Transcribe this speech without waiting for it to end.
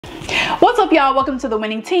What's up, y'all? Welcome to the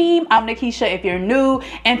winning team. I'm Nakisha if you're new,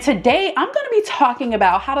 and today I'm going to be talking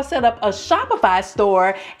about how to set up a Shopify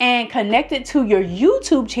store and connect it to your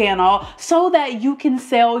YouTube channel so that you can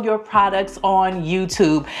sell your products on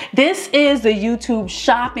YouTube. This is the YouTube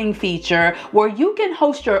shopping feature where you can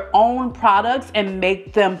host your own products and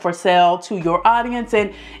make them for sale to your audience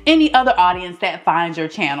and any other audience that finds your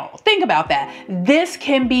channel. Think about that. This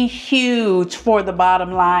can be huge for the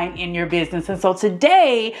bottom line in your business. And so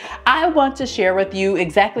today I want to share with you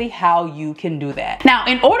exactly how you can do that. Now,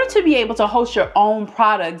 in order to be able to host your own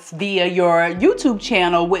products via your YouTube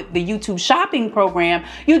channel with the YouTube shopping program,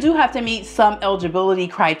 you do have to meet some eligibility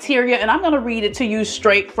criteria, and I'm going to read it to you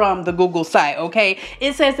straight from the Google site, okay?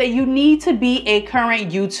 It says that you need to be a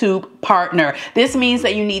current YouTube partner. This means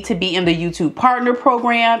that you need to be in the YouTube partner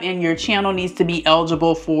program and your channel needs to be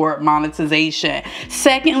eligible for monetization.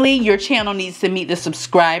 Secondly, your channel needs to meet the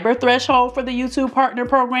subscriber threshold for the YouTube partner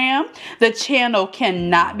program. The channel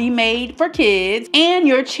cannot be made for kids, and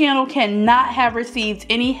your channel cannot have received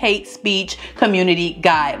any hate speech community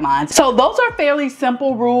guidelines. So those are fairly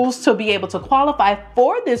simple rules to be able to qualify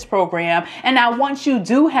for this program. And now once you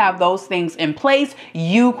do have those things in place,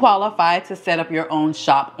 you qualify to set up your own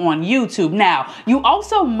shop on YouTube. Now, you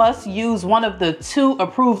also must use one of the 2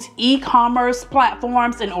 approved e-commerce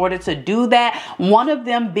platforms in order to do that. One of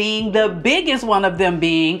them being, the biggest one of them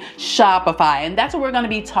being Shopify. And that's what we're going to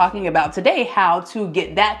be talking about today, how to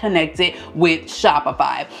get that connected with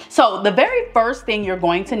Shopify. So the very first thing you're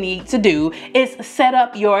going to need to do is set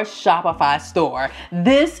up your Shopify store.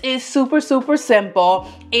 This is super simple.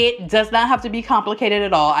 It does not have to be complicated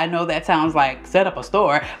at all. I know that sounds like set up a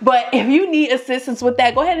store, but if you need assistance with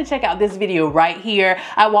that, go ahead and check out this video right here.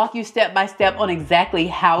 I walk you step by step on exactly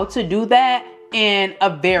how to do that in a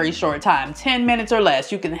very short time, 10 minutes or less.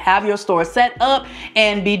 You can have your store set up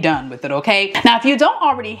and be done with it, okay? Now, if you don't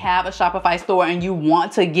already have a Shopify store and you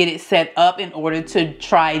want to get it set up in order to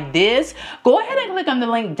try this, go ahead and click on the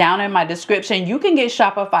link down in my description. You can get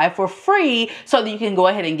Shopify for free so that you can go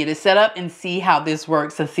ahead and get it set up and see how this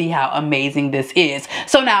works and see how amazing this is.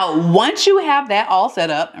 So now, once you have that all set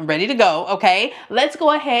up and ready to go, okay, let's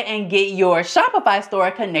go ahead and get your Shopify store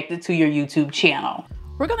connected to your YouTube channel.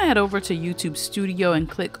 We're going to head over to YouTube Studio and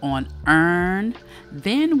click on Earn.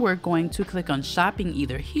 Then we're going to click on Shopping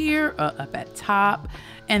either here or up at top.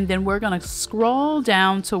 And then we're going to scroll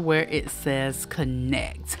down to where it says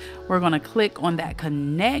Connect. We're going to click on that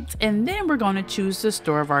Connect, and then we're going to choose the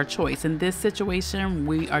store of our choice. In this situation,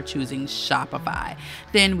 we are choosing Shopify.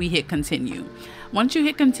 Then we hit Continue. Once you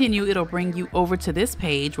hit continue, it'll bring you over to this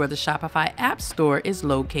page where the Shopify App Store is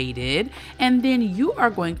located. And then you are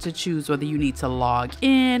going to choose whether you need to log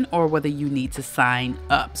in or whether you need to sign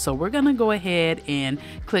up. So we're going to go ahead and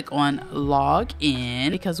click on log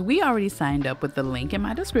in because we already signed up with the link in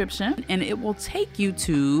my description, and it will take you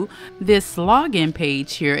to this login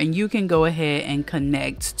page here, and you can go ahead and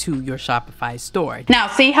connect to your Shopify store. Now,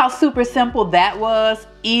 see how super simple that was?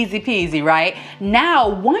 Easy peasy, right? Now,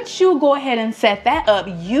 once you go ahead and set that up,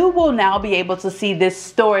 you will now be able to see this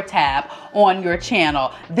store tab on your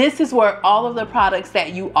channel. This is where all of the products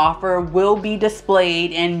that you offer will be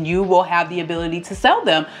displayed, and you will have the ability to sell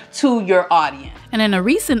them to your audience. And in a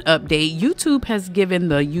recent update, YouTube has given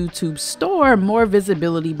the YouTube store more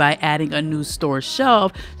visibility by adding a new store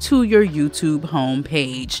shelf to your YouTube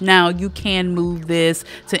homepage. Now, you can move this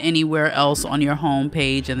to anywhere else on your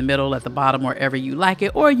homepage, in the middle, at the bottom, wherever you like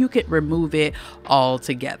it, or you could remove it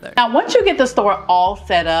altogether. Now, once you get the store all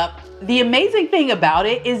set up, the amazing thing about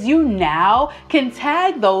it is you now can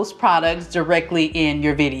tag those products directly in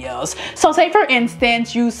your videos. So say for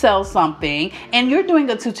instance, you sell something and you're doing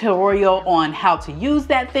a tutorial on how to use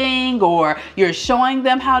that thing, or you're showing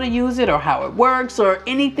them how to use it or how it works or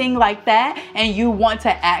anything like that, and you want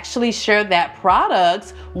to actually share that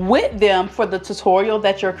product with them for the tutorial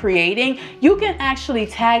that you're creating, you can actually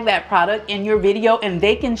tag that product in your video and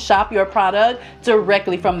they can shop your product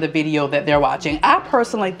directly from the video that they're watching. I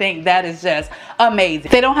personally think that is just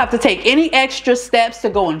amazing. They don't have to take any extra steps to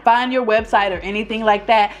go and find your website or anything like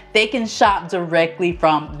that. They can shop directly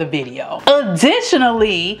from the video.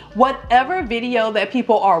 Additionally, whatever video that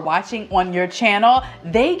people are watching on your channel,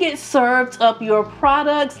 they get served up your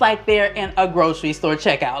products like they're in a grocery store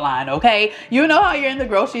checkout line, okay? You know how you're in the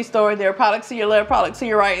grocery store, there are products to your left, products to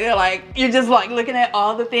your right. They're like, you're just like looking at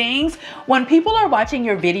all the things. When people are watching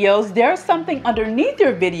your videos, there's something underneath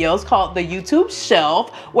your videos called the YouTube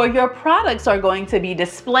shelf where you're your products are going to be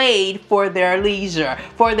displayed for their leisure,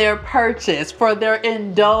 for their purchase, for their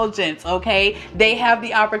indulgence, okay? They have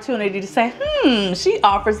the opportunity to say, she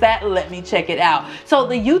offers that, let me check it out. So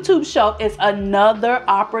the YouTube shelf is another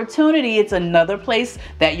opportunity. It's another place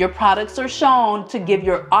that your products are shown to give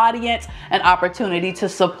your audience an opportunity to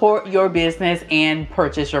support your business and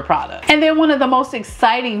purchase your product. And then one of the most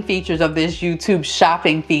exciting features of this YouTube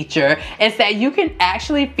shopping feature is that you can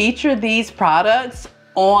actually feature these products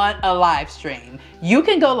on a live stream. You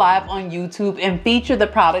can go live on YouTube and feature the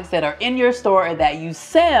products that are in your store or that you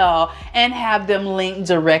sell and have them linked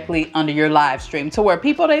directly under your live stream to where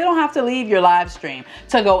people, they don't have to leave your live stream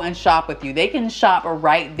to go and shop with you. They can shop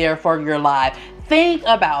right there for your live. Think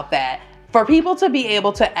about that. For people to be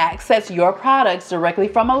able to access your products directly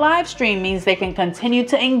from a live stream means they can continue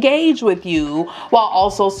to engage with you while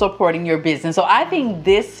also supporting your business. So I think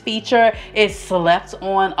this feature is slept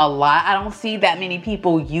on a lot. I don't see that many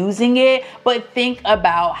people using it, but think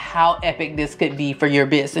about how epic this could be for your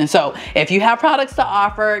business. So if you have products to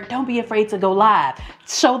offer, don't be afraid to go live.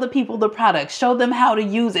 Show the people the product, show them how to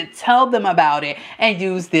use it, tell them about it, and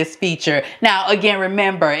use this feature. Now, again,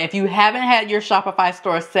 remember, if you haven't had your Shopify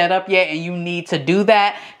store set up yet and you need to do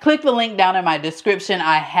that, click the link down in my description.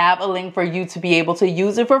 I have a link for you to be able to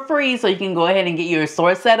use it for free so you can go ahead and get your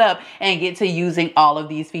store set up and get to using all of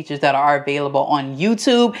these features that are available on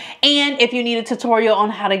YouTube. And if you need a tutorial on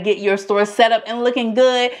how to get your store set up and looking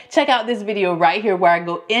good, check out this video right here where I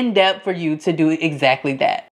go in depth for you to do exactly that.